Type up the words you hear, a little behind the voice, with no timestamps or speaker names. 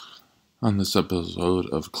On this episode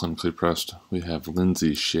of Clinically Pressed, we have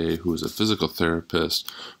Lindsay Shea, who is a physical therapist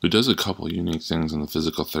who does a couple unique things in the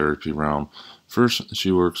physical therapy realm. First,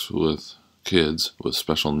 she works with kids with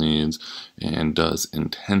special needs and does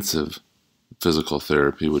intensive physical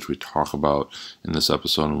therapy, which we talk about in this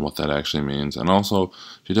episode and what that actually means. And also,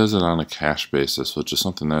 she does it on a cash basis, which is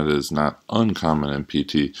something that is not uncommon in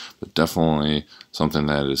PT, but definitely something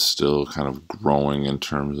that is still kind of growing in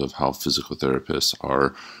terms of how physical therapists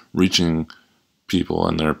are reaching people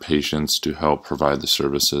and their patients to help provide the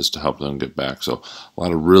services to help them get back. So a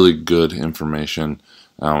lot of really good information,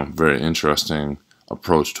 very interesting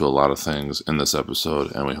approach to a lot of things in this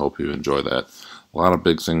episode, and we hope you enjoy that. A lot of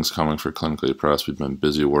big things coming for Clinically Pressed. We've been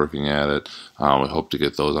busy working at it. We hope to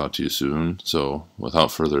get those out to you soon. So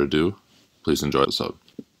without further ado, please enjoy the episode.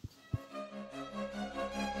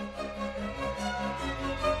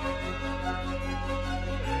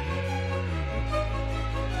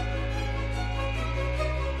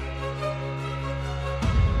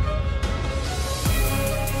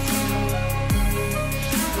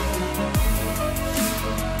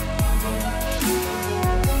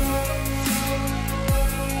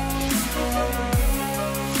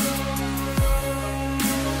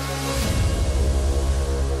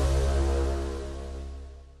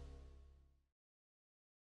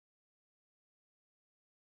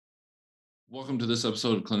 Welcome to this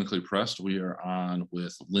episode of Clinically Pressed. We are on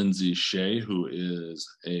with Lindsay Shea, who is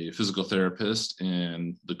a physical therapist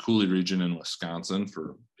in the Coulee region in Wisconsin.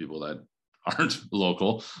 For people that aren't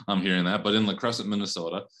local, I'm hearing that, but in La Crescent,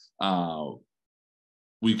 Minnesota.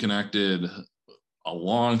 We connected a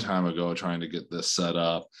long time ago trying to get this set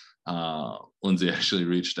up. Lindsay actually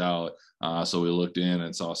reached out, so we looked in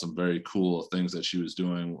and saw some very cool things that she was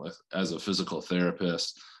doing as a physical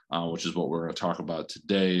therapist. Which is what we're going to talk about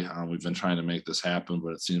today. We've been trying to make this happen,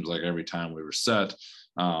 but it seems like every time we were set,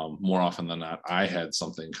 more often than not, I had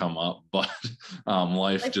something come up, but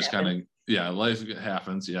life just kind of, life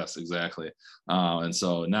happens. Yes, exactly. And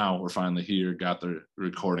so now we're finally here, got the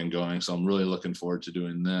recording going. So I'm really looking forward to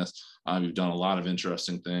doing this. You've done a lot of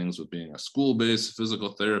interesting things with being a school-based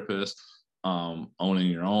physical therapist, owning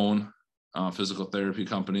your own physical therapy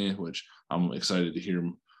company, which I'm excited to hear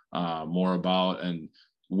more about. And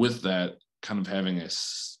with that, kind of having a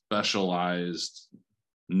specialized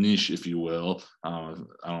niche, if you will, I don't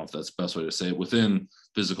know if that's the best way to say it, within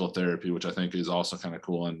physical therapy, which I think is also kind of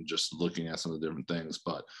cool, and just looking at some of the different things.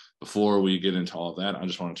 But before we get into all of that, I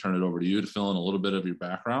just want to turn it over to you to fill in a little bit of your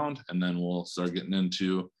background, and then we'll start getting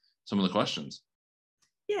into some of the questions.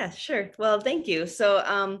 Yeah, sure. Well, thank you.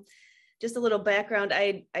 So just a little background.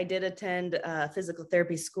 I did attend physical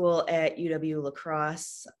therapy school at UW La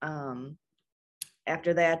Crosse.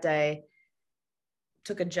 After that, I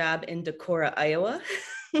took a job in Decorah, Iowa,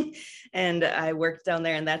 and I worked down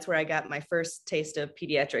there, and that's where I got my first taste of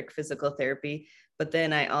pediatric physical therapy. But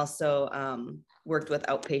then I also worked with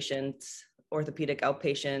orthopedic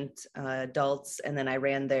outpatient adults, and then I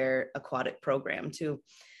ran their aquatic program too.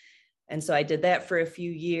 And so I did that for a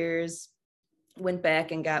few years, went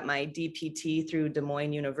back and got my DPT through Des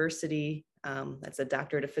Moines University. That's a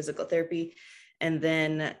doctorate of physical therapy. And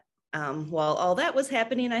then while all that was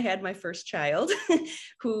happening, I had my first child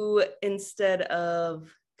who, instead of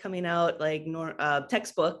coming out like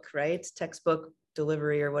textbook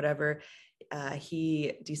delivery or whatever,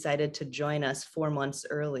 he decided to join us 4 months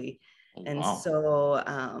early. Oh, and wow.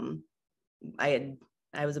 So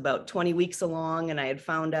I was about 20 weeks along, and I had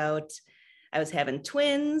found out I was having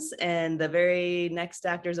twins, and the very next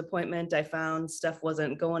doctor's appointment, I found stuff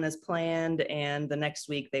wasn't going as planned, and the next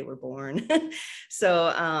week they were born.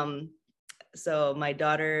 So my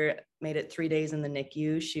daughter made it 3 days in the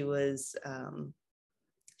NICU. She was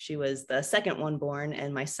the second one born,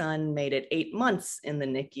 and my son made it 8 months in the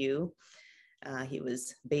NICU. He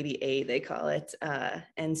was baby A, they call it.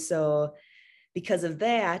 And so because of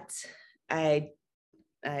that,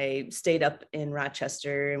 I stayed up in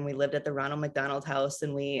Rochester, and we lived at the Ronald McDonald House,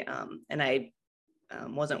 and I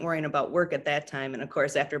wasn't worrying about work at that time. And of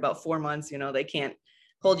course, after about 4 months, they can't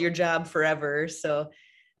hold your job forever. So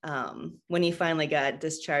when he finally got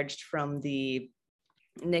discharged from the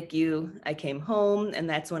NICU, I came home, and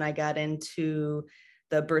that's when I got into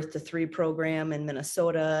the Birth to 3 program in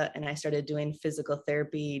Minnesota, and I started doing physical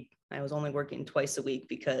therapy. I was only working twice a week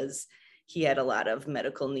because he had a lot of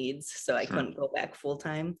medical needs, so I couldn't go back full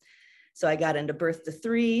time. So I got into Birth to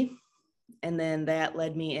 3, and then that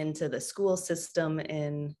led me into the school system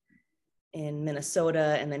in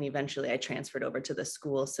Minnesota. And then eventually I transferred over to the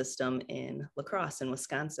school system in La Crosse in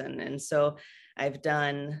Wisconsin. And so I've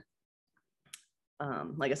done,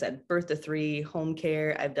 like I said, Birth to 3, home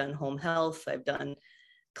care. I've done home health. I've done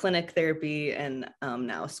clinic therapy and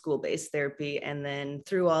now school-based therapy. And then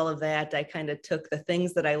through all of that, I kind of took the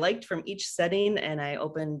things that I liked from each setting and I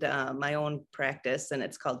opened my own practice, and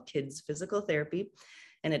it's called Kids Physical Therapy,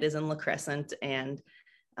 and it is in La Crescent. And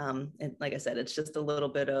like I said, it's just a little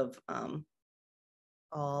bit of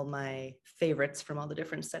all my favorites from all the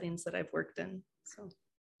different settings that I've worked in. So.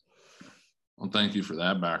 Well, thank you for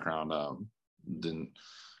that background. Didn't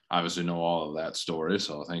obviously know all of that story,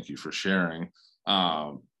 so thank you for sharing.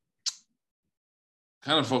 Kind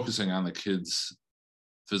of focusing on the kids'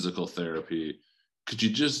 physical therapy, could you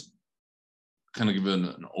just kind of give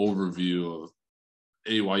an overview of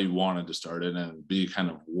A, why you wanted to start it, and B, kind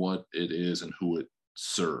of what it is and who it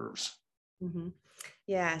serves? Mm-hmm.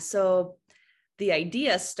 Yeah, so the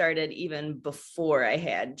idea started even before I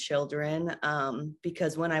had children,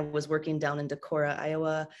 because when I was working down in Decorah,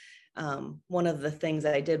 Iowa, one of the things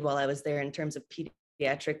that I did while I was there in terms of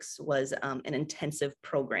pediatrics was an intensive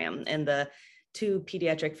program. And the two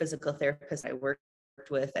pediatric physical therapists I worked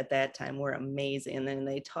with at that time were amazing. And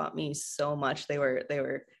they taught me so much. They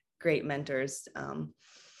were great mentors.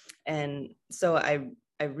 And so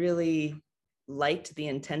I really liked the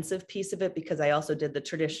intensive piece of it, because I also did the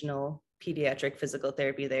traditional pediatric physical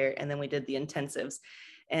therapy there. And then we did the intensives.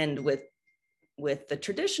 And with the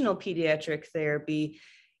traditional pediatric therapy,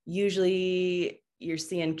 usually you're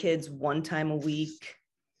seeing kids one time a week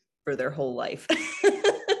for their whole life.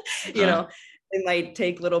 You know, they might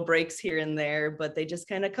take little breaks here and there, but they just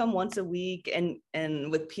kind of come once a week. And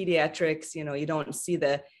with pediatrics, you know, you don't see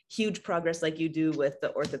the huge progress like you do with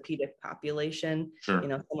the orthopedic population. Sure. You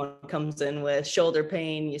know, someone comes in with shoulder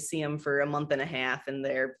pain, you see them for a month and a half and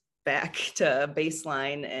they're back to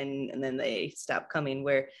baseline, and then they stop coming.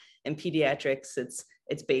 Where in pediatrics,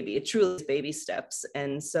 it truly is baby steps.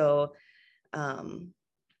 And so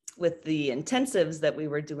with the intensives that we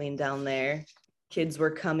were doing down there, kids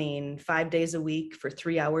were coming 5 days a week for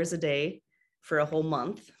 3 hours a day for a whole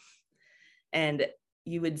month. And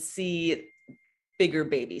you would see bigger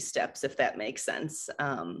baby steps, if that makes sense.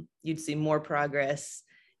 You'd see more progress,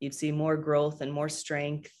 you'd see more growth and more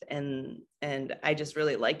strength. And I just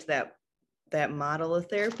really liked that model of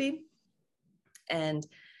therapy. And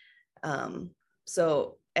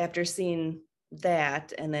so after seeing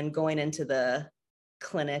that and then going into the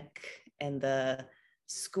clinic and the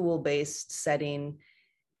school-based setting,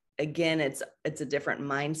 again, it's a different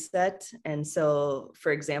mindset. And so,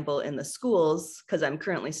 for example, in the schools, because I'm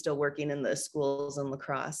currently still working in the schools in La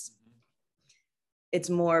Crosse, it's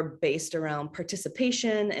more based around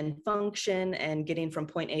participation and function and getting from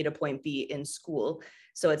point A to point B in school.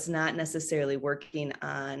 So it's not necessarily working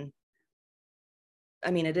on,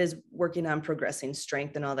 I mean, it is working on progressing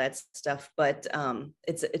strength and all that stuff, but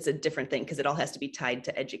it's a different thing because it all has to be tied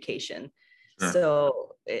to education. Sure. So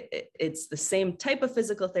it's the same type of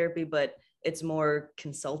physical therapy, but it's more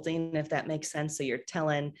consulting, if that makes sense. So you're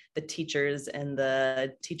telling the teachers and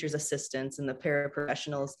the teachers' assistants and the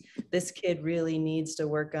paraprofessionals, this kid really needs to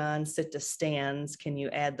work on sit to stands. Can you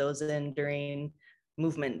add those in during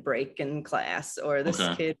movement break in class? Or this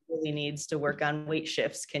kid really needs to work on weight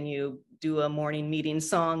shifts. Can you do a morning meeting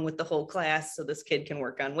song with the whole class so this kid can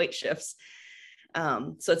work on weight shifts?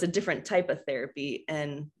 So it's a different type of therapy.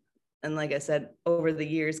 And like I said, over the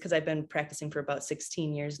years, because I've been practicing for about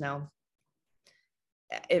 16 years now,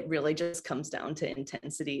 it really just comes down to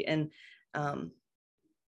intensity. And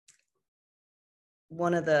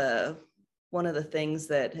one of the things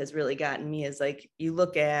that has really gotten me is, like, you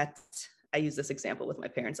look at, I use this example with my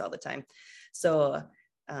parents all the time. So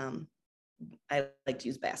I like to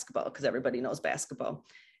use basketball because everybody knows basketball.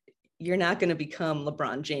 You're not going to become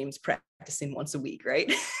LeBron James practicing once a week,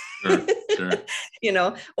 right? Sure. You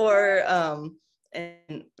know, or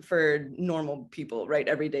and for normal people, right?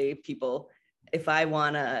 Everyday people, if I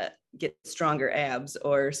want to get stronger abs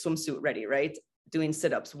or swimsuit ready, right? Doing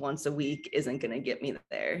sit-ups once a week isn't going to get me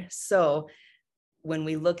there. So when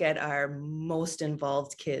we look at our most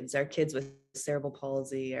involved kids, our kids with cerebral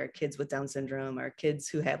palsy, our kids with Down syndrome, our kids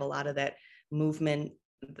who have a lot of that movement,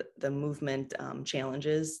 the movement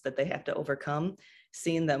challenges that they have to overcome,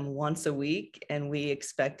 seeing them once a week, and we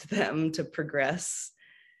expect them to progress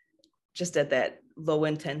just at that low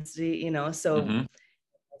intensity, you know. So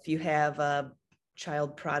if you have a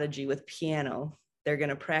child prodigy with piano, they're going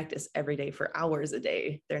to practice every day for hours a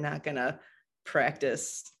day. They're not going to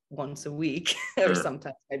practice once a week, or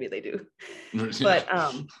sometimes maybe they do. But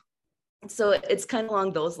so it's kind of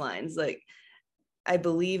along those lines. Like, I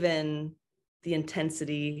believe in the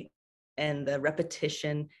intensity and the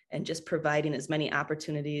repetition and just providing as many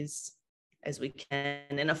opportunities as we can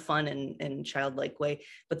in a fun and childlike way,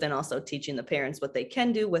 but then also teaching the parents what they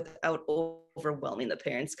can do without overwhelming the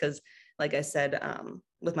parents. Because like I said,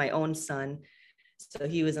 with my own son, so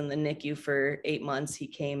he was in the NICU for 8 months. He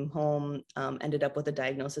came home, ended up with a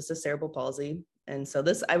diagnosis of cerebral palsy. And so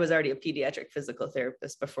I was already a pediatric physical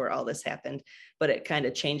therapist before all this happened, but it kind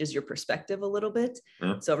of changes your perspective a little bit.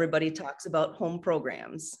 So everybody talks about home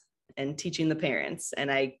programs and teaching the parents.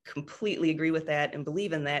 And I completely agree with that and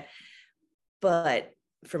believe in that. But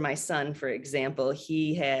for my son, for example,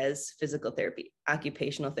 he has physical therapy,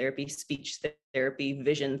 occupational therapy, speech therapy,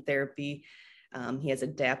 vision therapy. He has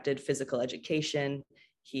adapted physical education.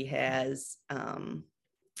 He has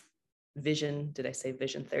vision. Did I say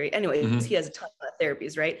vision therapy? Anyways, he has a ton of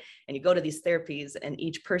therapies, right? And you go to these therapies and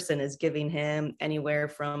each person is giving him anywhere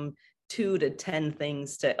from 2 to 10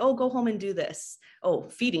 things to, oh, go home and do this. Oh,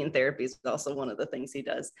 feeding therapy is also one of the things he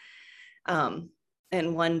does.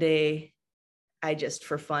 And one day I just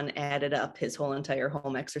for fun added up his whole entire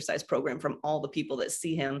home exercise program from all the people that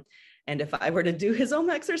see him. And if I were to do his home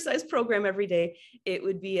exercise program every day, it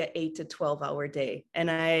would be an 8 to 12 hour day. And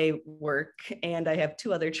I work and I have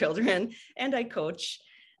 2 other children and I coach.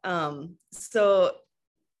 So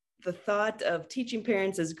the thought of teaching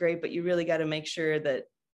parents is great, but you really got to make sure that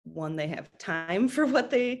one, they have time for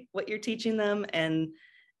what you're teaching them, and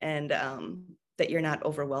that you're not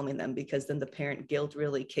overwhelming them, because then the parent guilt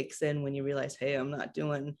really kicks in when you realize, hey, I'm not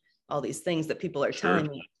doing all these things that people are telling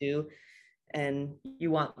me to do. And you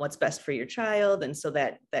want what's best for your child. And so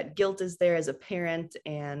that guilt is there as a parent.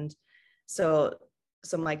 And so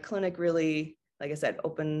my clinic really, like I said,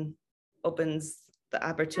 opens the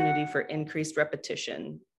opportunity for increased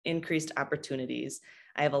repetition, increased opportunities.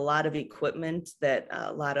 I have a lot of equipment that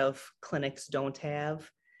a lot of clinics don't have.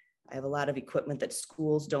 I have a lot of equipment that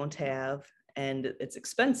schools don't have, and it's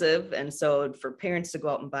expensive. And so for parents to go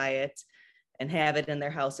out and buy it and have it in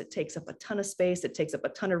their house, it takes up a ton of space. It takes up a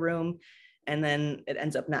ton of room. And then it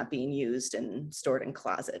ends up not being used and stored in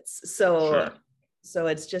closets. So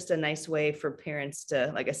it's just a nice way for parents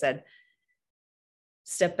to, like I said,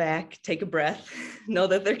 step back, take a breath, know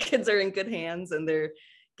that their kids are in good hands and they're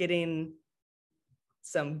getting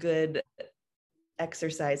some good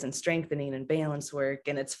exercise and strengthening and balance work,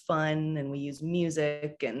 and it's fun, and we use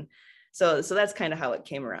music. And so that's kind of how it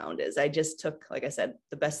came around. Is I just took, like I said,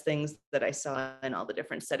 the best things that I saw in all the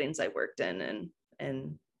different settings I worked in,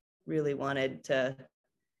 and really wanted to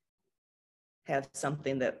have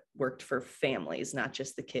something that worked for families, not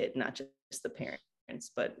just the kid, not just the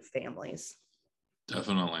parents, but families.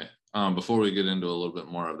 Definitely. Before we get into a little bit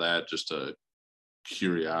more of that, just a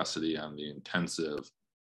curiosity on the intensive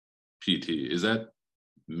PT. Is that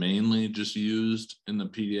mainly just used in the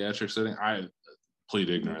pediatric setting? I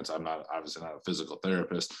plead ignorance. I'm obviously not a physical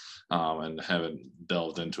therapist, and haven't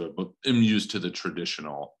delved into it, but am used to the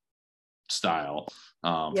traditional style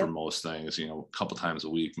for most things, a couple times a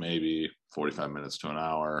week, maybe 45 minutes to an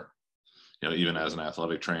hour. Even as an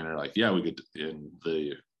athletic trainer, we get in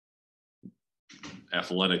the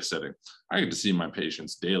athletic setting, I get to see my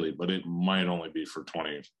patients daily, but it might only be for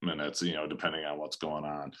 20 minutes, depending on what's going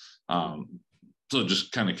on. So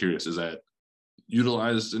just kind of curious, is that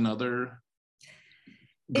utilized in other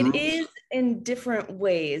groups? It is in different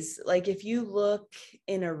ways. Like if you look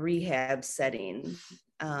in a rehab setting,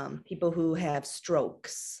 people who have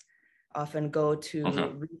strokes often go to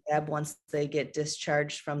rehab once they get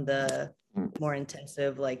discharged from the more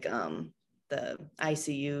intensive, like the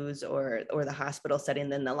ICUs or the hospital setting.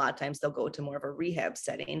 Then a lot of times they'll go to more of a rehab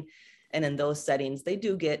setting. And in those settings, they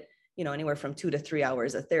do get, anywhere from 2 to 3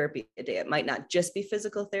 hours of therapy a day. It might not just be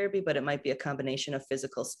physical therapy, but it might be a combination of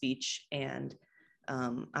physical, speech, and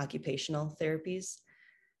occupational therapies.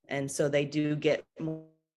 And so they do get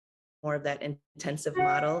more of that intensive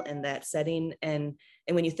model in that setting. And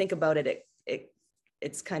when you think about it,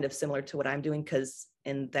 it's kind of similar to what I'm doing, because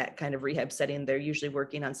in that kind of rehab setting, they're usually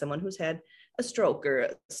working on someone who's had a stroke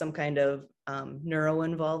or some kind of neuro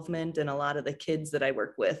involvement. And a lot of the kids that I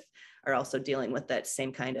work with are also dealing with that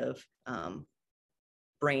same kind of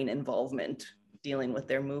brain involvement, dealing with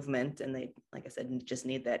their movement. And they, like I said, just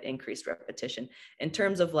need that increased repetition. In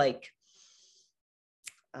terms of like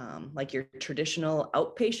your traditional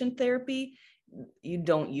outpatient therapy, you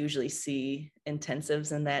don't usually see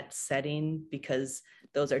intensives in that setting, because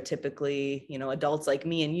those are typically, adults like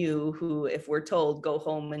me and you, who, if we're told go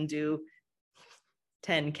home and do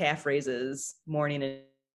 10 calf raises morning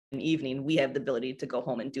and evening, we have the ability to go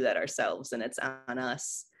home and do that ourselves, and it's on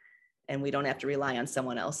us. And we don't have to rely on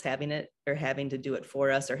someone else having it or having to do it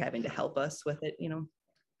for us or having to help us with it,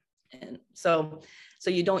 And so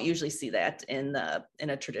you don't usually see that in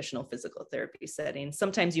a traditional physical therapy setting.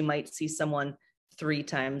 Sometimes you might see someone 3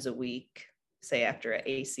 times a week, say after an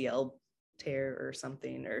ACL tear or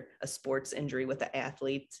something, or a sports injury with an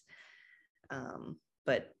athlete.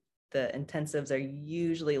 But the intensives are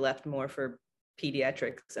usually left more for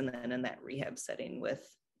pediatrics, and then in that rehab setting with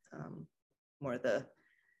more of the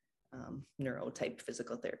neuro type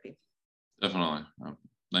physical therapy. Definitely.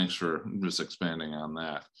 Thanks for just expanding on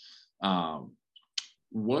that.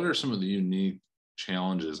 What are some of the unique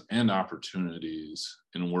challenges and opportunities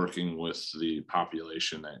in working with the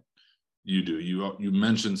population that you do? You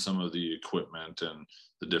mentioned some of the equipment and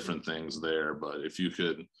the different things there, but if you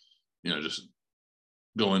could, just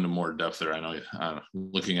go into more depth there. I know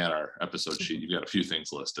looking at our episode sheet, you've got a few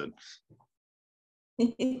things listed.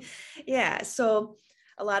 Yeah. So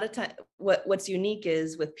a lot of time, what's unique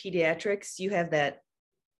is with pediatrics, you have that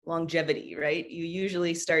longevity, right? You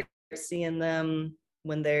usually start seeing them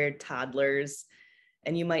when they're toddlers,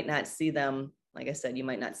 and you might not see them, like I said, you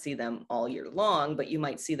might not see them all year long, but you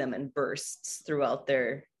might see them in bursts throughout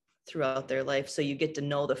their life. So you get to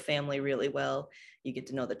know the family really well. You get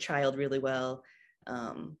to know the child really well.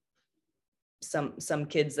 Some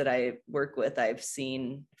kids that I work with, I've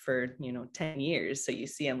seen for 10 years. So you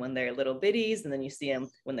see them when they're little bitties, and then you see them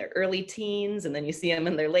when they're early teens, and then you see them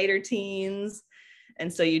in their later teens.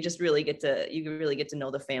 And so you just really get to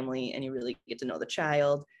know the family, and you really get to know the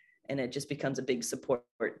child, and it just becomes a big support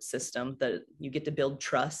system that you get to build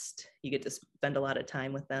trust. You get to spend a lot of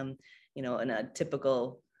time with them. In a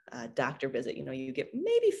typical doctor visit, you get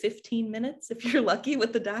maybe 15 minutes if you're lucky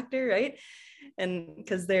with the doctor, right? And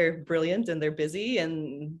because they're brilliant and they're busy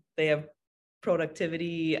and they have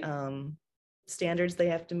productivity standards they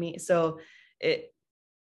have to meet. So the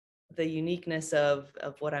uniqueness of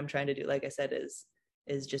what I'm trying to do, like I said,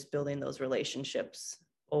 is just building those relationships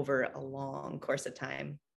over a long course of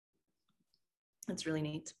time. That's really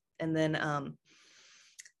neat. And then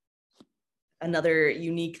another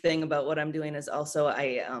unique thing about what I'm doing is also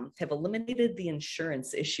I have eliminated the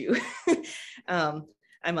insurance issue.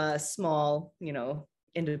 I'm a small,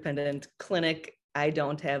 independent clinic. I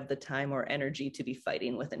don't have the time or energy to be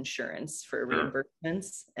fighting with insurance for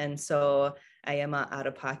reimbursements. And so I am a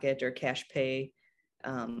out-of-pocket or cash pay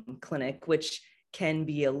clinic, which can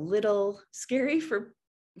be a little scary for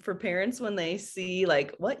parents when they see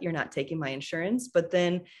like, what, you're not taking my insurance. But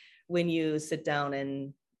then when you sit down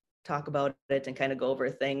and talk about it and kind of go over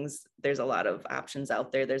things, there's a lot of options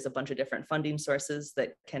out there. There's a bunch of different funding sources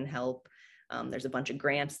that can help. There's a bunch of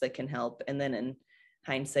grants that can help. And then in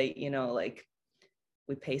hindsight, like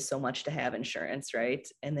we pay so much to have insurance, right?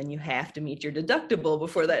 And then you have to meet your deductible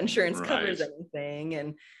before that insurance covers anything.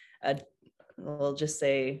 And we'll just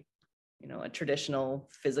say, a traditional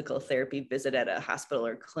physical therapy visit at a hospital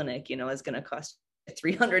or clinic, is going to cost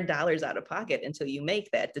 $300 out of pocket until you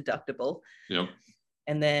make that deductible. Yep.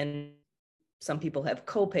 And then some people have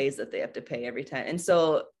co-pays that they have to pay every time. And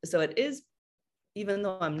so it is, even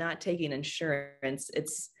though I'm not taking insurance,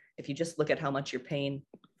 it's, if you just look at how much you're paying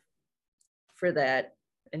for that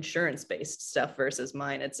insurance-based stuff versus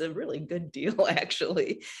mine, it's a really good deal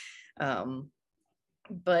actually.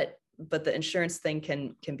 But the insurance thing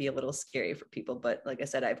can be a little scary for people. But like I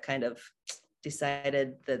said, I've kind of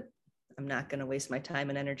decided that I'm not going to waste my time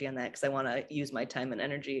and energy on that, because I want to use my time and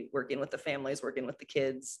energy working with the families, working with the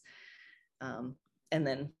kids. And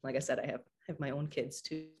then, like I said, I have my own kids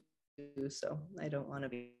too. So I don't want to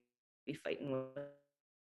be fighting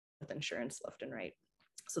with insurance left and right.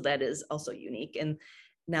 So that is also unique. And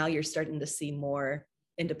now you're starting to see more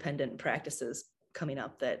independent practices coming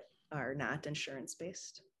up that are not insurance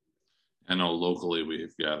based. I know locally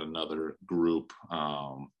we've got another group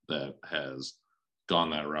that has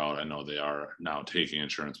gone that route. I know they are now taking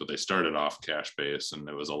insurance, but they started off cash based, and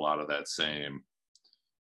there was a lot of that same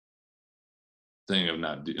thing of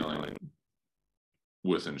not dealing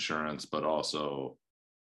with insurance, but also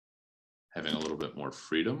having a little bit more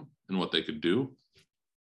freedom in what they could do.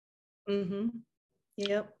 Mm-hmm.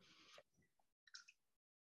 Yep.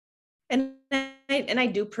 And I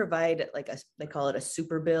do provide they call it a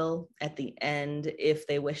super bill at the end if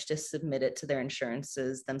they wish to submit it to their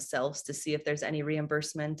insurances themselves to see if there's any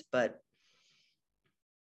reimbursement. But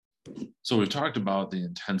so we've talked about the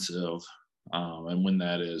intensive and when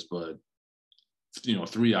that is, but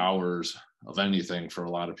 3 hours of anything for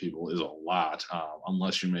a lot of people is a lot,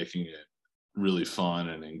 unless you're making it really fun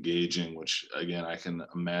and engaging, which again, I can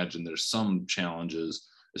imagine there's some challenges,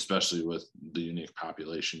 especially with the unique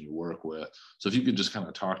population you work with. So if you could just kind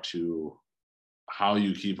of talk to how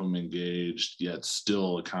you keep them engaged, yet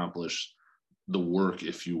still accomplish the work,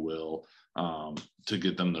 if you will, to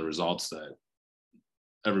get them the results that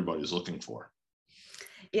everybody's looking for.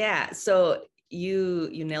 Yeah. So you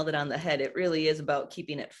nailed it on the head. It really is about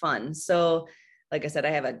keeping it fun. So like I said,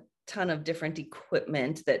 I have a ton of different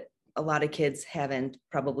equipment that a lot of kids haven't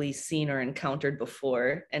probably seen or encountered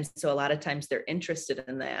before. And so a lot of times they're interested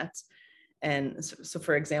in that. And so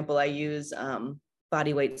for example, I use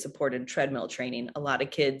body weight supported treadmill training. A lot of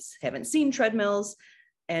kids haven't seen treadmills.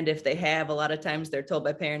 And if they have, a lot of times they're told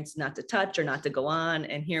by parents not to touch or not to go on.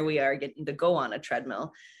 And here we are getting to go on a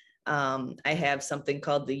treadmill. I have something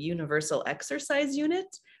called the Universal Exercise Unit,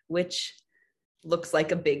 which looks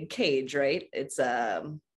like a big cage, right? It's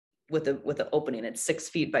with an opening. It's 6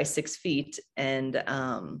 feet by 6 feet, and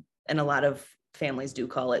a lot of families do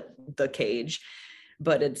call it the cage,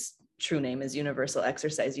 but its true name is Universal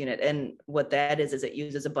Exercise Unit. And what that is it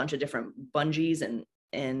uses a bunch of different bungees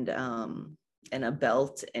and a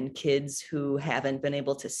belt, and kids who haven't been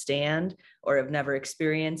able to stand or have never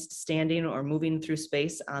experienced standing or moving through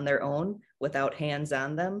space on their own without hands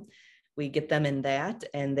on them, we get them in that,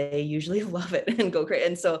 and they usually love it and go crazy.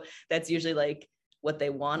 And so that's usually like what they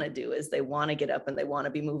want to do, is they want to get up and they want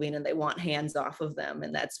to be moving and they want hands off of them.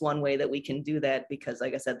 And that's one way that we can do that, because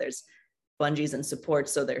like I said, there's bungees and support,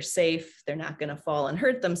 so they're safe, they're not going to fall and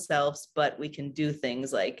hurt themselves. But we can do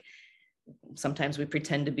things like, sometimes we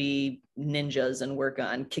pretend to be ninjas and work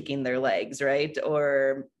on kicking their legs, right?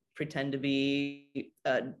 Or pretend to be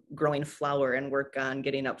a growing flower and work on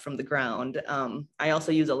getting up from the ground. I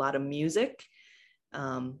also use a lot of music.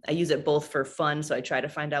 I use it both for fun, so I try to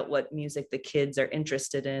find out what music the kids are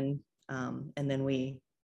interested in, and then we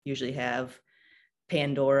usually have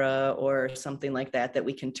Pandora or something like that that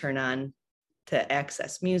we can turn on to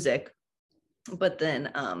access music. But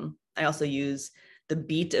then I also use the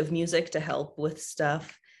beat of music to help with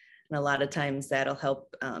stuff. And a lot of times that'll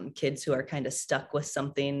help kids who are kind of stuck with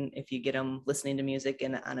something, if you get them listening to music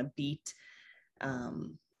and on a beat.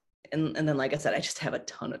 And then, like I said, I just have a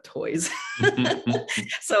ton of toys.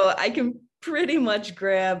 So I can pretty much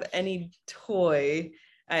grab any toy.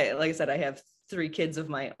 Like I said, I have 3 kids of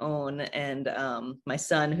my own, and my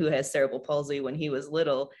son, who has cerebral palsy, when he was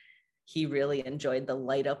little, he really enjoyed the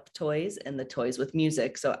light up toys and the toys with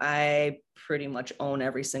music. So I pretty much own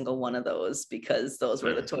every single one of those, because those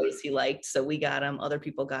were the toys he liked. So we got them, other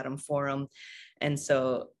people got them for him. And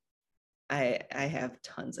so I have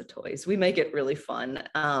tons of toys. We make it really fun.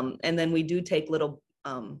 And then we do take little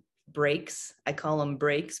breaks. I call them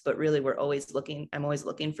breaks, but really I'm always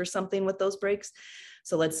looking for something with those breaks.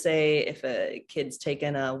 So let's say if a kid's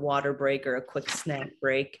taking a water break or a quick snack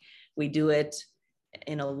break, we do it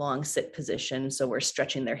in a long sit position. So we're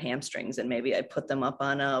stretching their hamstrings, and maybe I put them up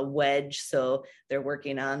on a wedge, so they're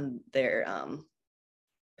working on their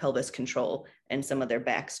pelvis control and some of their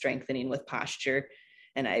back strengthening with posture.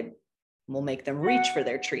 And I will make them reach for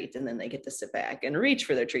their treat, and then they get to sit back and reach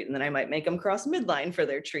for their treat. And then I might make them cross midline for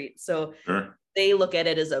their treat. So sure, they look at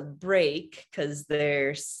it as a break, because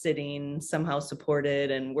they're sitting somehow supported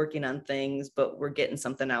and working on things, but we're getting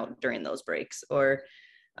something out during those breaks. Or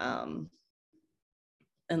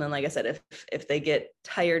and then, like I said, if they get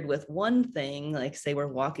tired with one thing, like say we're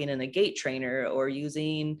walking in a gait trainer or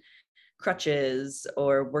using crutches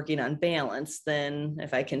or working on balance, then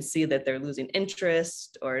if I can see that they're losing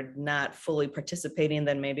interest or not fully participating,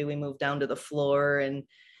 then maybe we move down to the floor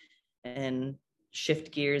and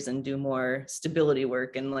shift gears and do more stability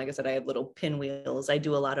work. And like I said, I have little pinwheels. I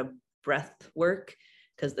do a lot of breath work,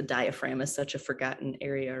 because the diaphragm is such a forgotten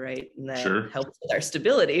area, right? And that sure helps with our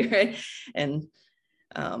stability, right? And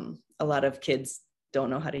a lot of kids don't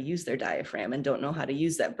know how to use their diaphragm and don't know how to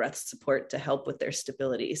use that breath support to help with their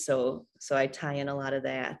stability. So I tie in a lot of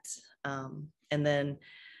that. And then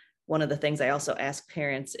one of the things I also ask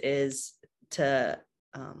parents is to,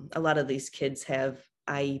 a lot of these kids have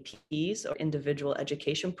IEPs, or individual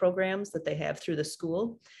education programs, that they have through the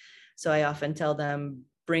school. So I often tell them,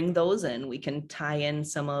 bring those in. We can tie in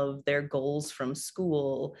some of their goals from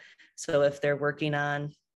school. So if they're working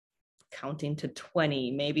on counting to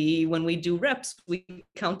 20, maybe when we do reps, we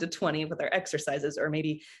count to 20 with our exercises, or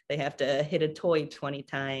maybe they have to hit a toy 20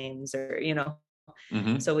 times, or,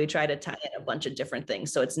 mm-hmm. So we try to tie in a bunch of different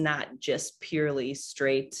things. So it's not just purely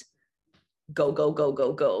straight go, go, go,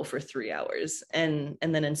 go, go for 3 hours. And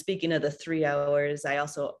then in speaking of the 3 hours, I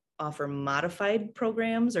also offer modified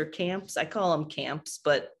programs or camps. I call them camps,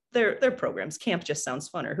 but they're programs. Camp just sounds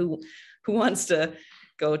funner. Who wants to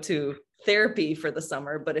go to therapy for the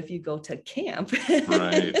summer? But if you go to camp,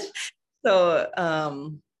 right.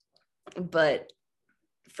 So, but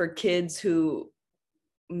for kids who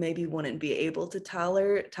maybe wouldn't be able to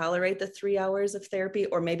tolerate the 3 hours of therapy,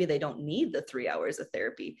 or maybe they don't need the 3 hours of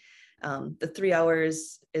therapy, The 3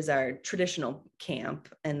 hours is our traditional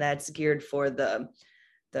camp, and that's geared for the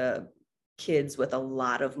kids with a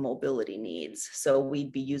lot of mobility needs. So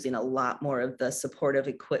we'd be using a lot more of the supportive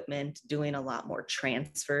equipment, doing a lot more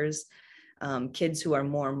transfers. Kids who are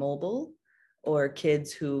more mobile or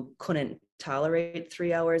kids who couldn't tolerate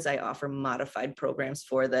 3 hours, I offer modified programs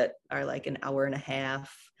for that are like an hour and a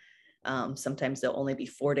half. Sometimes they'll only be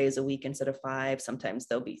 4 days a week instead of 5. Sometimes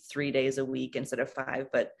they'll be 3 days a week instead of 5.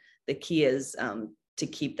 But the key is to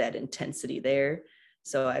keep that intensity there.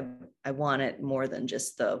 So I want it more than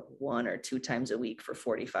just the 1 or 2 times a week for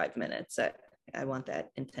 45 minutes. I want that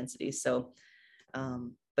intensity. So,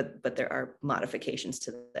 but there are modifications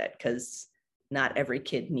to that because not every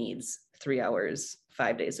kid needs 3 hours,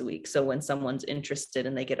 5 days a week. So when someone's interested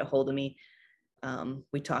and they get a hold of me,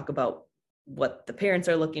 we talk about what the parents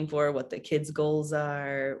are looking for, what the kids' goals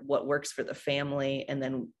are, what works for the family, and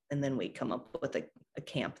then we come up with a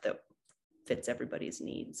camp that fits everybody's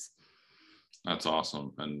needs. That's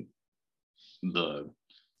awesome. And the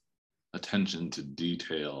attention to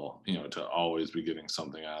detail, to always be getting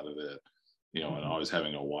something out of it, and always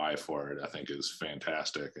having a why for it, I think is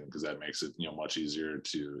fantastic. And because that makes it, much easier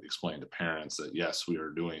to explain to parents that, yes, we are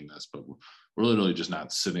doing this, but we're literally just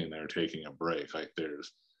not sitting there taking a break. Like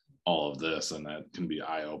there's all of this, and that can be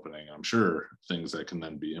eye-opening. I'm sure things that can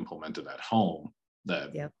then be implemented at home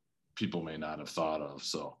that people may not have thought of.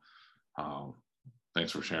 So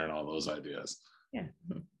thanks for sharing all those ideas. Yeah.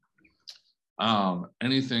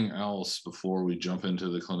 Anything else before we jump into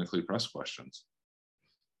the clinically pressed questions?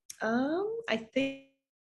 I think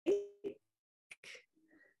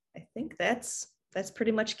that's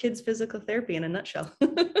pretty much kids physical therapy in a nutshell.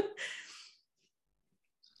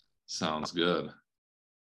 Sounds good.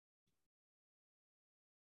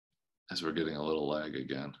 As we're getting a little lag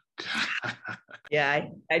again. Yeah,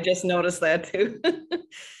 I just noticed that too.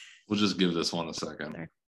 We'll just give this one a second.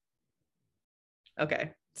 There.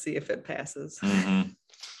 Okay, see if it passes.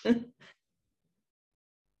 Mm-hmm.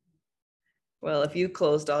 Well, if you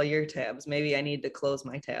closed all your tabs, maybe I need to close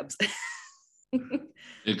my tabs.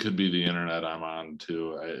 It could be the internet I'm on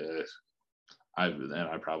too.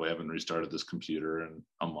 I probably haven't restarted this computer in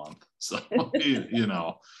a month. So,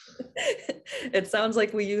 It sounds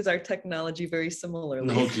like we use our technology very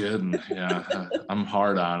similarly. No kidding. Yeah. I'm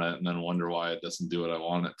hard on it and then wonder why it doesn't do what I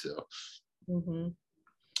want it to. Mm-hmm.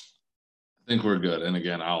 I think we're good. And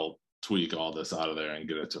again, I'll tweak all this out of there and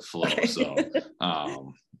get it to flow. So,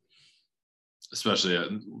 especially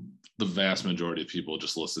the vast majority of people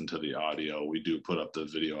just listen to the audio. We do put up the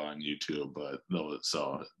video on YouTube, but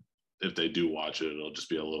so if they do watch it, it'll just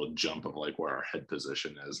be a little jump of like where our head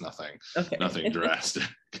position is, nothing drastic.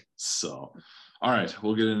 So, all right,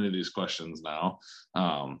 we'll get into these questions now.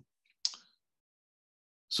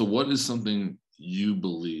 So what is something you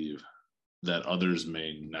believe that others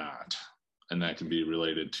may not? And that can be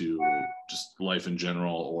related to just life in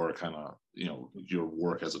general or kind of, your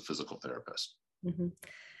work as a physical therapist.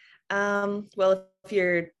 Mm-hmm. Well, if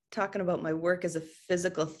you're talking about my work as a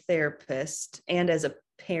physical therapist and as a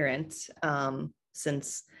parent,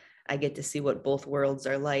 since I get to see what both worlds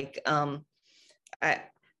are like,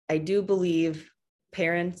 I do believe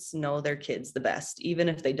parents know their kids the best, even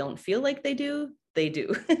if they don't feel like they do.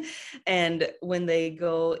 And when they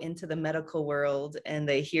go into the medical world and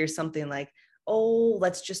they hear something like, oh,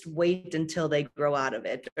 let's just wait until they grow out of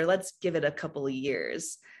it, or let's give it a couple of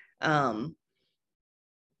years.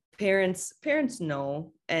 Parents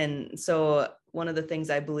know. And so one of the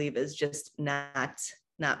things I believe is just not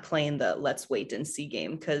playing the let's wait and see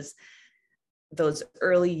game, because those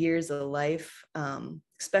early years of life,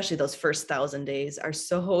 especially those first 1,000 days, are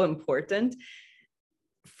so important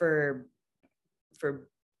for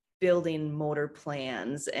building motor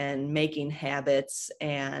plans and making habits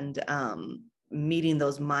and meeting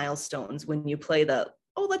those milestones. When you play the,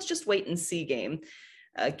 oh, let's just wait and see game,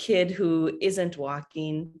 a kid who isn't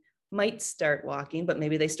walking might start walking, but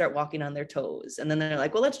maybe they start walking on their toes. And then they're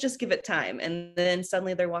like, well, let's just give it time. And then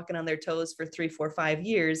suddenly they're walking on their toes for 3, 4, 5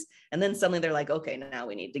 years. And then suddenly they're like, okay, now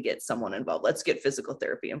we need to get someone involved. Let's get physical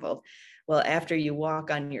therapy involved. Well, after you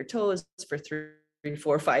walk on your toes for 3,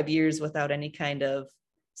 4, 5 years without any kind of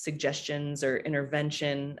suggestions or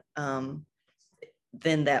intervention,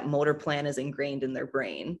 then that motor plan is ingrained in their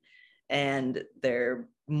brain and their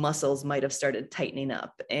muscles might have started tightening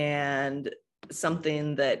up, and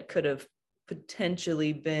something that could have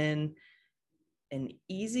potentially been an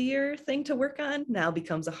easier thing to work on now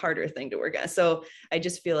becomes a harder thing to work on. So I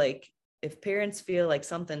just feel like if parents feel like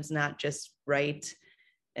something's not just right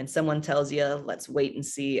and someone tells you, let's wait and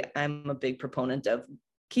see, I'm a big proponent of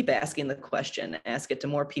keep asking the question, ask it to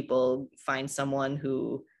more people, find someone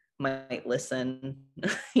who might listen,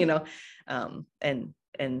 and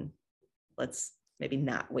let's maybe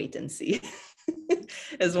not wait and see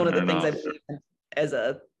is one of the things I believe in as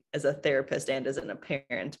a therapist and as a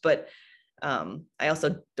parent. But I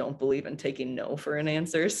also don't believe in taking no for an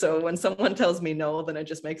answer. So when someone tells me no, then it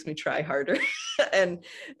just makes me try harder and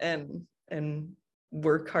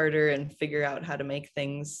work harder and figure out how to make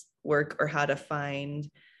things work, or how to find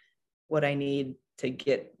what I need to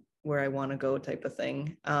get where I want to go, type of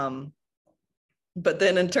thing. But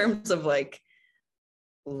then in terms of like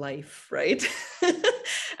life, right?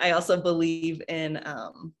 I also believe in,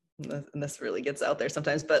 and this really gets out there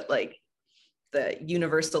sometimes, but like the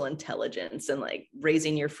universal intelligence and like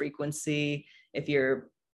raising your frequency. If you're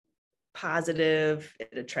positive,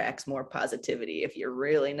 it attracts more positivity. If you're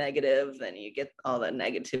really negative, then you get all that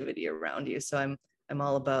negativity around you. So I'm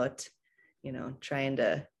all about, trying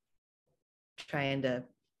to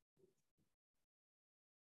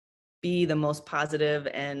be the most positive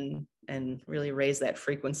and really raise that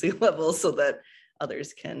frequency level so that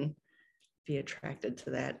others can be attracted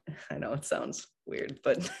to that. I know it sounds weird,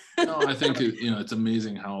 but no, I think it's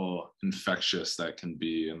amazing how infectious that can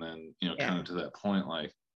be. And then, kind of to that point,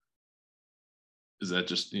 like, is that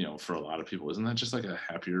just, for a lot of people, isn't that just like a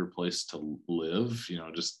happier place to live?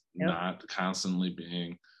 Just not constantly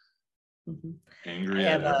being angry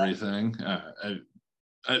at everything.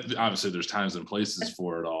 Obviously there's times and places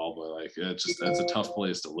for it all, but like it's a tough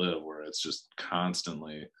place to live where it's just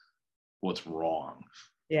constantly what's wrong.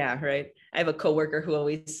 Yeah, right. I have a coworker who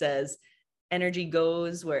always says energy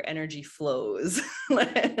goes where energy flows.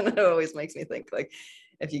 And it always makes me think, like,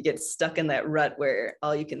 if you get stuck in that rut where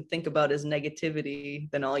all you can think about is negativity,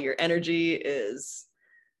 then all your energy is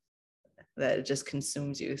that it just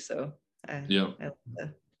consumes you. So I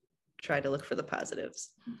try to look for the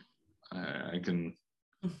positives. I can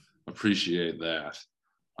appreciate that.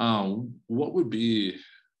 What would be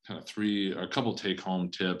kind of a couple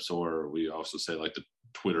take-home tips, or we also say like the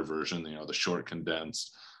Twitter version, the short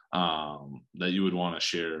condensed, that you would want to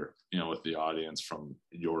share, with the audience from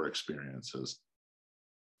your experiences?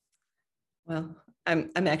 Well, I'm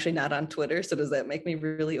actually not on Twitter, so does that make me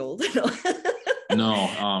really old?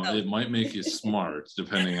 No, it might make you smart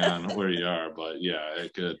depending on where you are, but yeah,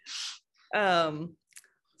 it could.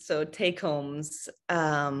 So take homes.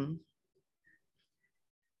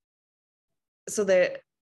 So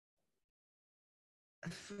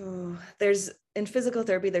there's in physical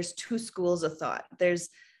therapy, there's two schools of thought. There's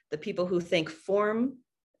the people who think form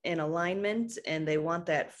and alignment, and they want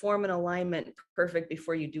that form and alignment perfect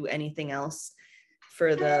before you do anything else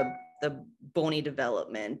for the bony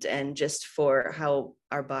development and just for how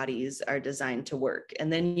our bodies are designed to work.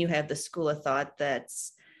 And then you have the school of thought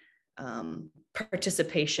that's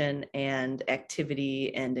participation and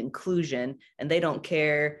activity and inclusion, and they don't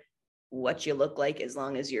care what you look like as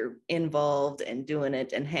long as you're involved and doing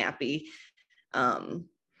it and happy. And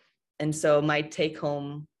so my take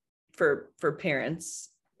home for parents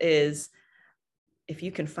is, if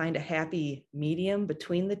you can find a happy medium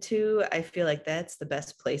between the two, I feel like that's the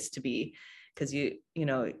best place to be, because the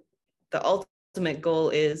ultimate goal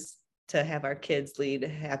is to have our kids lead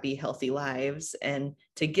happy, healthy lives. And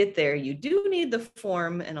to get there, you do need the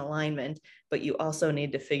form and alignment, but you also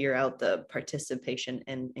need to figure out the participation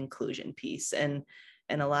and inclusion piece. And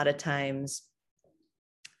a lot of times,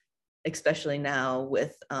 especially now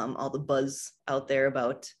with all the buzz out there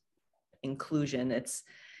about inclusion, it's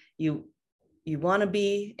you want to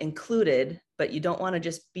be included, but you don't want to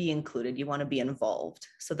just be included. You want to be involved.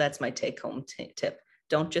 So that's my take home tip.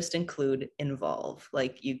 Don't just include, involve.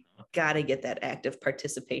 Like, you got to get that active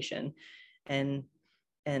participation and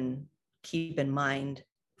keep in mind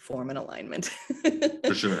form and alignment.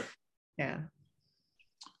 For sure. Yeah.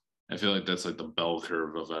 I feel like that's like the bell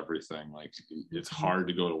curve of everything. Like, it's hard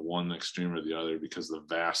to go to one extreme or the other, because the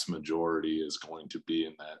vast majority is going to be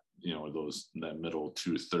in that, that middle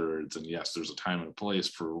 2/3. And yes, there's a time and a place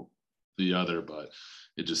for the other, but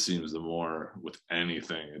it just seems the more with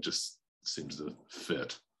anything, it just seems to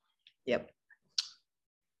fit. Yep.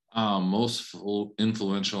 Most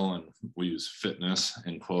influential, and we use fitness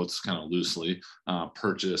in quotes kind of loosely,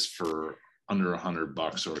 purchase for under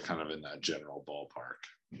 $100, or kind of in that general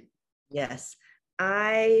ballpark. Yes.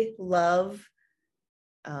 I love,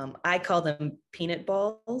 I call them peanut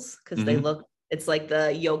balls, because they look, it's like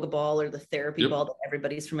the yoga ball or the therapy ball that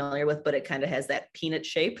everybody's familiar with, but it kind of has that peanut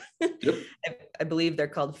shape. Yep. I believe they're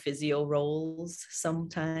called physio rolls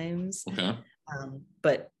sometimes. Okay.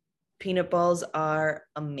 But peanut balls are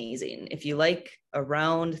amazing. If you like a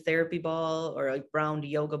round therapy ball or a round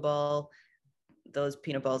yoga ball, those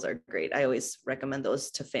peanut balls are great. I always recommend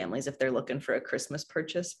those to families if they're looking for a Christmas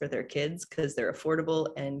purchase for their kids, because they're affordable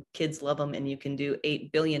and kids love them, and you can do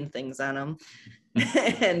 8 billion things on them.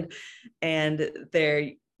 and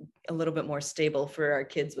they're a little bit more stable for our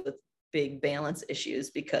kids with big balance issues,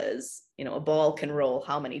 because a ball can roll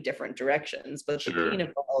how many different directions, but the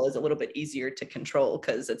peanut ball is a little bit easier to control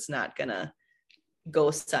because it's not gonna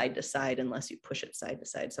go side to side unless you push it side to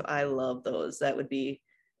side. So I love those. That would be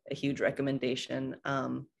a huge recommendation.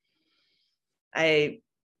 I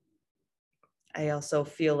also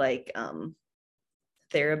feel like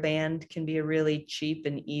TheraBand can be a really cheap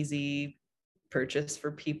and easy purchase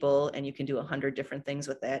for people, and you can do 100 different things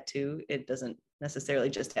with that too. It doesn't necessarily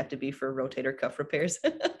just have to be for rotator cuff repairs.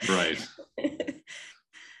 Right.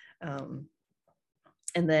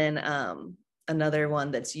 And then another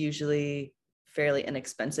one that's usually fairly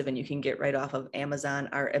inexpensive and you can get right off of Amazon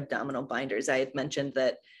are abdominal binders. I had mentioned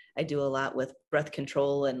that I do a lot with breath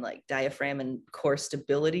control and like diaphragm and core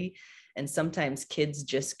stability. And sometimes kids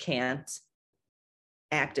just can't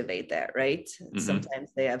activate that, right? Mm-hmm. Sometimes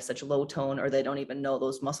they have such low tone, or they don't even know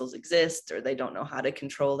those muscles exist, or they don't know how to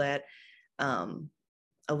control that.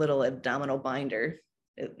 A little abdominal binder,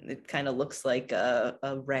 it kind of looks like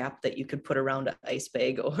a wrap that you could put around an ice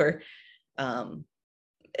bag, or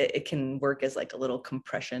it can work as like a little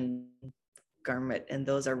compression garment. And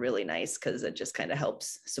those are really nice because it just kind of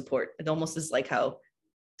helps support. It almost is like how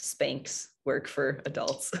Spanx work for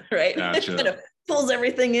adults, right? Gotcha. It kind of pulls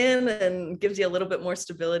everything in and gives you a little bit more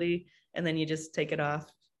stability, and then you just take it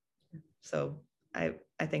off. So I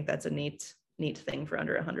think that's a neat thing for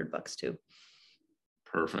under $100 too.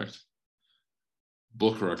 Perfect.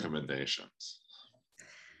 Book recommendations.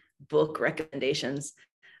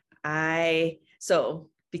 So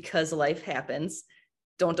because life happens,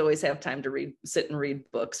 don't always have time to sit and read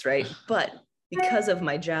books, right? But because of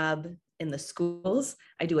my job in the schools,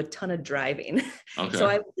 I do a ton of driving. Okay. So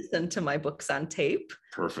I listen to my books on tape.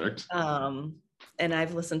 Perfect. And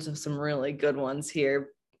I've listened to some really good ones here.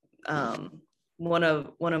 One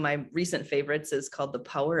of my recent favorites is called The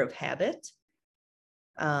Power of Habit,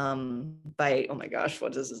 by, oh my gosh,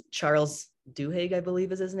 what is this? Charles Duhigg, I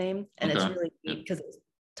believe is his name. And It's really neat because it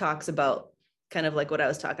talks about kind of like what I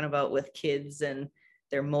was talking about with kids and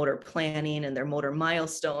their motor planning and their motor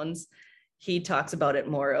milestones. He talks about it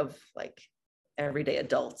more of like everyday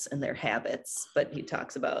adults and their habits, but he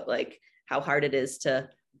talks about like how hard it is to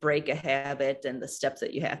break a habit and the steps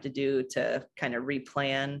that you have to do to kind of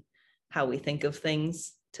replan how we think of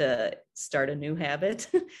things to start a new habit.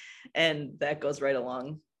 And that goes right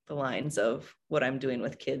along the lines of what I'm doing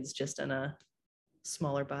with kids, just in a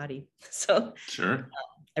smaller body. So sure.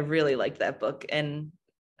 I really liked that book, and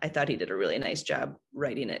I thought he did a really nice job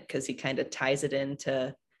writing it because he kind of ties it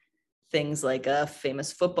into things like a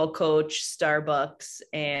famous football coach, Starbucks,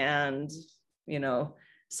 and,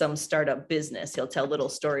 some startup business. He'll tell little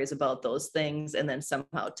stories about those things and then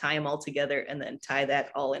somehow tie them all together and then tie that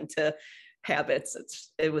all into habits.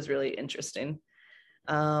 It was really interesting.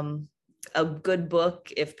 A good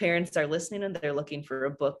book, if parents are listening and they're looking for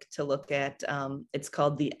a book to look at, it's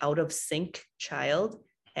called The Out of Sync Child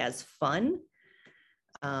Has Fun.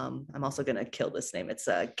 I'm also going to kill this name. It's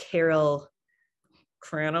Carol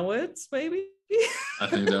Kranowitz, maybe. I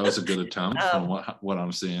think that was a good attempt from what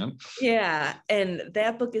I'm seeing. Yeah. And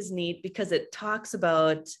that book is neat because it talks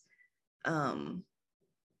about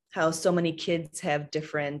how so many kids have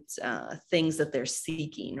different things that they're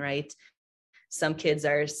seeking, right? Some kids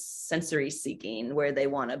are sensory seeking, where they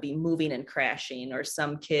want to be moving and crashing, or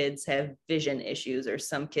some kids have vision issues, or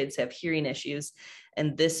some kids have hearing issues.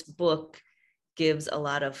 And this book gives a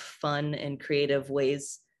lot of fun and creative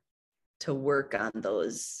ways to work on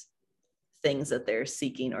those things that they're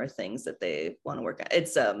seeking or things that they want to work on.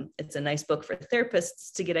 It's a nice book for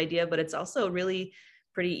therapists to get idea, but it's also really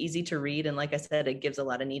pretty easy to read. And like I said, it gives a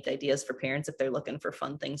lot of neat ideas for parents if they're looking for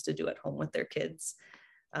fun things to do at home with their kids.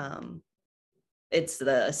 It's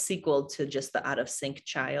the sequel to just The Out of Sync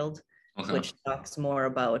Child, okay, which talks more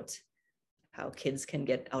about how kids can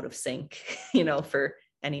get out of sync, for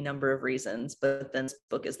any number of reasons. But then this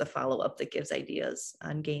book is the follow-up that gives ideas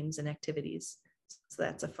on games and activities. So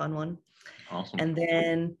that's a fun one. Awesome. And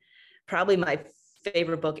then probably my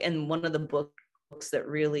favorite book, and one of the books that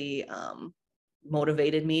really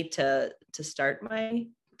motivated me to start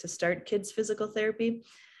kids physical therapy,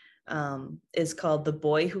 is called The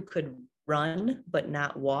Boy Who Could Run But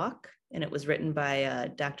Not Walk. And it was written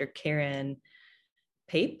by Dr. Karen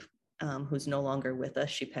Pape, who's no longer with us.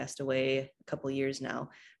 She passed away a couple of years now,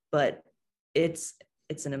 but it's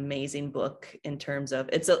an amazing book in terms of,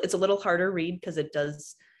 it's a little harder read because it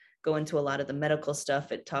does go into a lot of the medical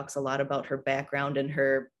stuff. It talks a lot about her background and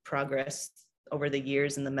her progress over the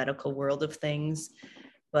years in the medical world of things.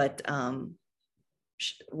 But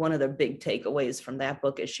one of the big takeaways from that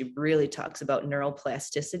book is she really talks about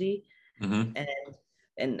neuroplasticity. Mm-hmm.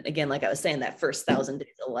 And again, like I was saying, that first 1,000 days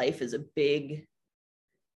of life is a big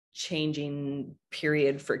changing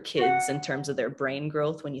period for kids in terms of their brain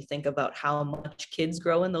growth. When you think about how much kids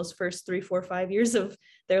grow in those first 3, 4, 5 years of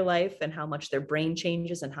their life, and how much their brain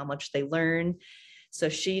changes and how much they learn. So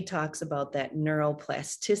she talks about that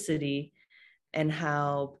neuroplasticity and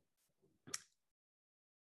how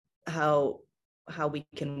we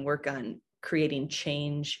can work on creating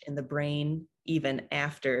change in the brain even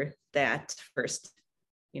after that first,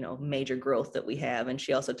 major growth that we have. And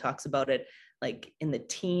she also talks about it like in the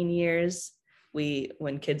teen years,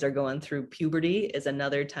 when kids are going through puberty is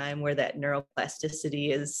another time where that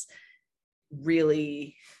neuroplasticity is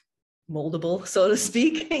really moldable, so to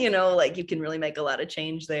speak. Like you can really make a lot of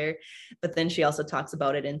change there. But then she also talks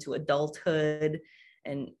about it into adulthood,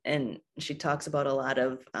 and she talks about a lot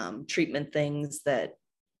of treatment things that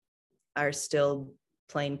are still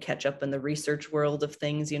playing catch up in the research world of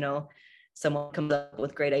things. Someone comes up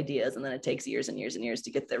with great ideas and then it takes years and years and years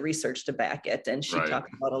to get the research to back it. And she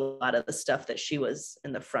talked about a lot of the stuff that she was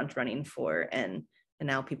in the front running for. And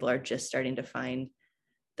now people are just starting to find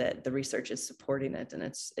that the research is supporting it. And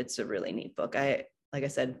it's a really neat book. Like I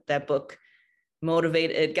said, that book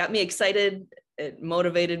it got me excited. It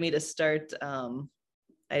motivated me to start.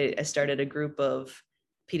 I started a group of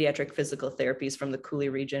pediatric physical therapies from the Cooley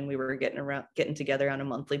region. We were getting together on a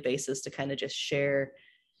monthly basis to kind of just share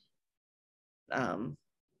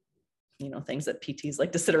things that PTs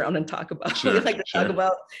like to sit around and talk about. Sure, we like to talk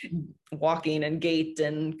about walking and gait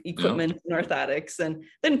and equipment and orthotics. And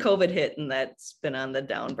then COVID hit, and that's been on the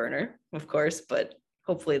down burner, of course, but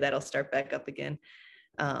hopefully that'll start back up again.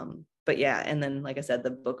 But yeah, and then, like I said,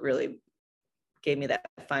 the book really gave me that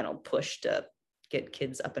final push to get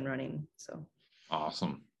kids up and running. So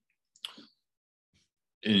awesome.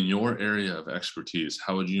 In your area of expertise,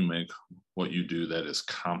 how would you make what you do that is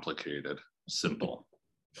complicated simple?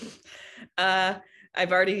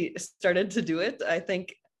 I've already started to do it. I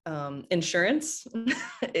think insurance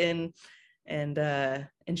and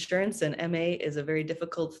insurance and MA is a very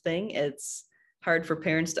difficult thing. It's hard for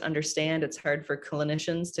parents to understand. It's hard for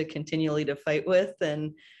clinicians to continually to fight with.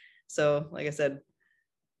 And so, like I said,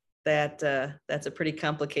 that's a pretty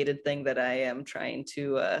complicated thing that I am trying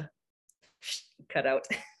to cut out.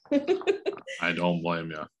 I don't blame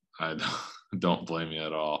you. I don't blame you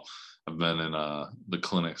at all. I've been in the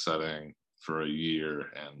clinic setting for a year,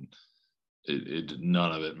 and it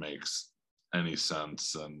none of it makes any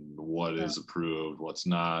sense. And what is approved, what's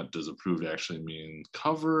not? Does approved actually mean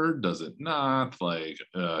covered? Does it not? Like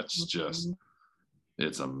it's just,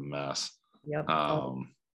 it's a mess. Yep.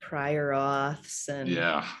 Prior auths, and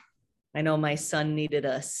yeah. I know my son needed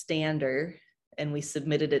a stander, and we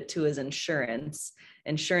submitted it to his insurance.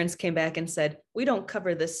 Insurance came back and said, we don't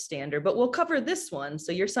cover this stander, but we'll cover this one.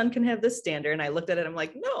 So your son can have this stander. And I looked at it, I'm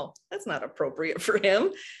like, no, that's not appropriate for him.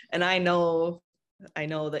 And I know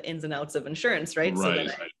the ins and outs of insurance, right? So then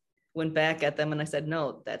I went back at them and I said,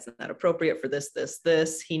 no, that's not appropriate for this.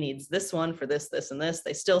 He needs this one for this, and this.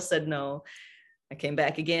 They still said no. I came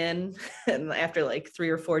back again, and after like 3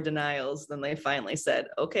 or 4 denials, then they finally said,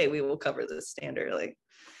 okay, we will cover this stander. Like,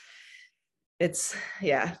 it's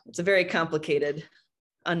a very complicated,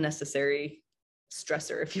 unnecessary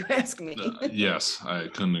stressor, if you ask me. Yes, I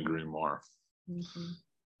couldn't agree more. Mm-hmm.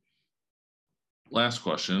 Last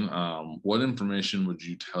question. What information would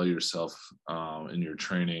you tell yourself in your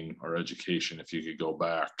training or education if you could go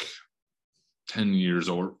back 10 years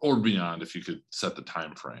or beyond, if you could set the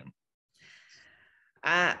time frame?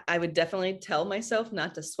 I would definitely tell myself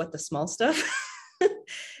not to sweat the small stuff.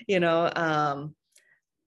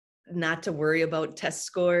 Not to worry about test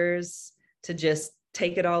scores, to just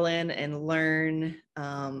take it all in and learn.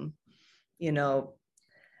 I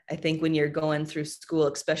think when you're going through school,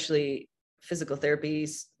 especially physical therapy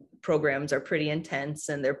programs are pretty intense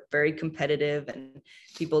and they're very competitive, and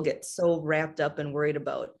people get so wrapped up and worried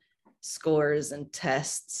about scores and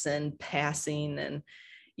tests and passing, and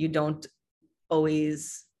you don't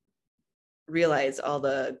always realize all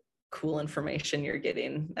the cool information you're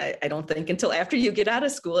getting. I don't think until after you get out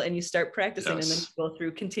of school and you start practicing. Yes. And then you go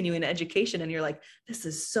through continuing education and you're like, this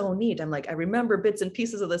is so neat. I'm like, I remember bits and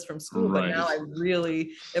pieces of this from school, right. But now I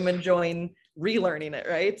really am enjoying relearning it.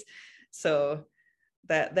 Right. So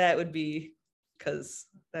that would be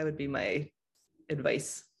my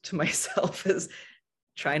advice to myself, is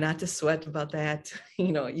try not to sweat about that.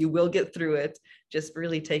 You will get through it. Just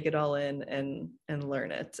really take it all in and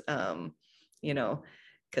learn it.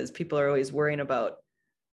 Because people are always worrying about,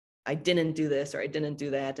 I didn't do this or I didn't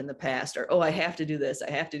do that in the past, or, oh, I have to do this,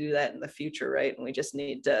 I have to do that in the future, right? And we just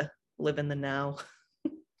need to live in the now.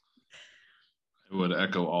 I would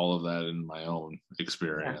echo all of that in my own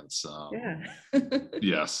experience. Yeah.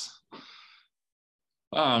 Yes.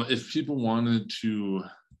 If people wanted to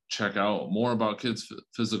check out more about kids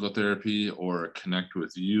physical therapy or connect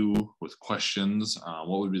with you with questions,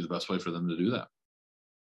 what would be the best way for them to do that?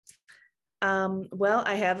 Well,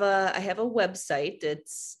 I have a website.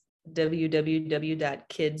 It's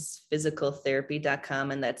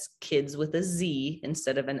www.kidsphysicaltherapy.com, and that's kids with a Z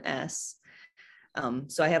instead of an S.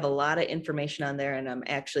 So I have a lot of information on there, and I'm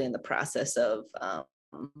actually in the process of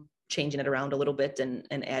changing it around a little bit and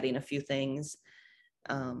adding a few things.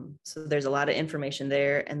 So there's a lot of information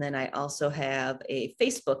there. And then I also have a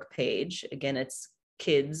Facebook page. Again, it's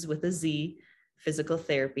Kids with a Z Physical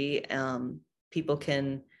Therapy. People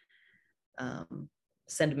can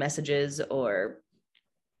send messages or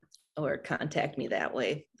contact me that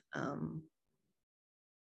way.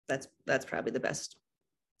 That's probably the best,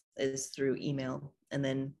 is through email. And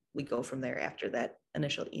then we go from there after that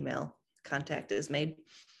initial email contact is made.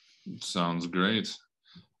 Sounds great.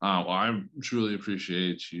 Well, I truly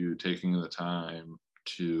appreciate you taking the time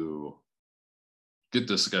to get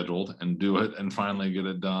this scheduled and do it and finally get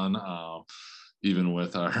it done, even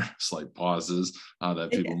with our slight pauses that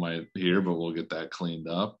people might hear, but we'll get that cleaned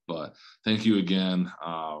up. But thank you again.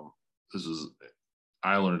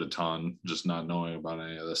 I learned a ton just not knowing about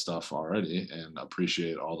any of this stuff already, and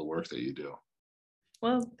appreciate all the work that you do.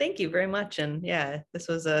 Well, thank you very much. And yeah, this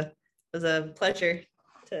was a pleasure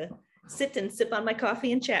to sit and sip on my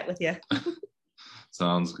coffee and chat with you.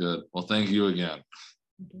 Sounds good. Well, thank you again.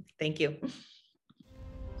 Thank you.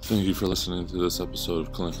 Thank you for listening to this episode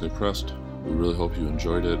of Clinically Pressed. We really hope you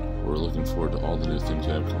enjoyed it. We're looking forward to all the new things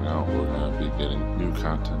we have coming out. We're going to be getting new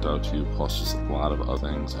content out to you, plus just a lot of other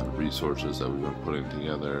things and resources that we've been putting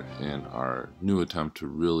together in our new attempt to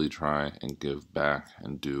really try and give back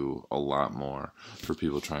and do a lot more for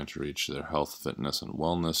people trying to reach their health, fitness, and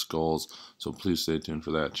wellness goals. So please stay tuned for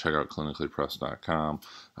that. Check out clinicallypressed.com.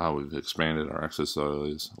 We've expanded our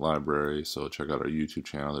exercise library, so check out our YouTube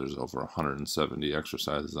channel. There's over 170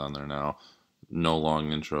 exercises on there now. No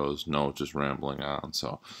long intros, no just rambling on.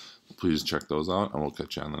 So please check those out, and we'll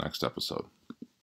catch you on the next episode.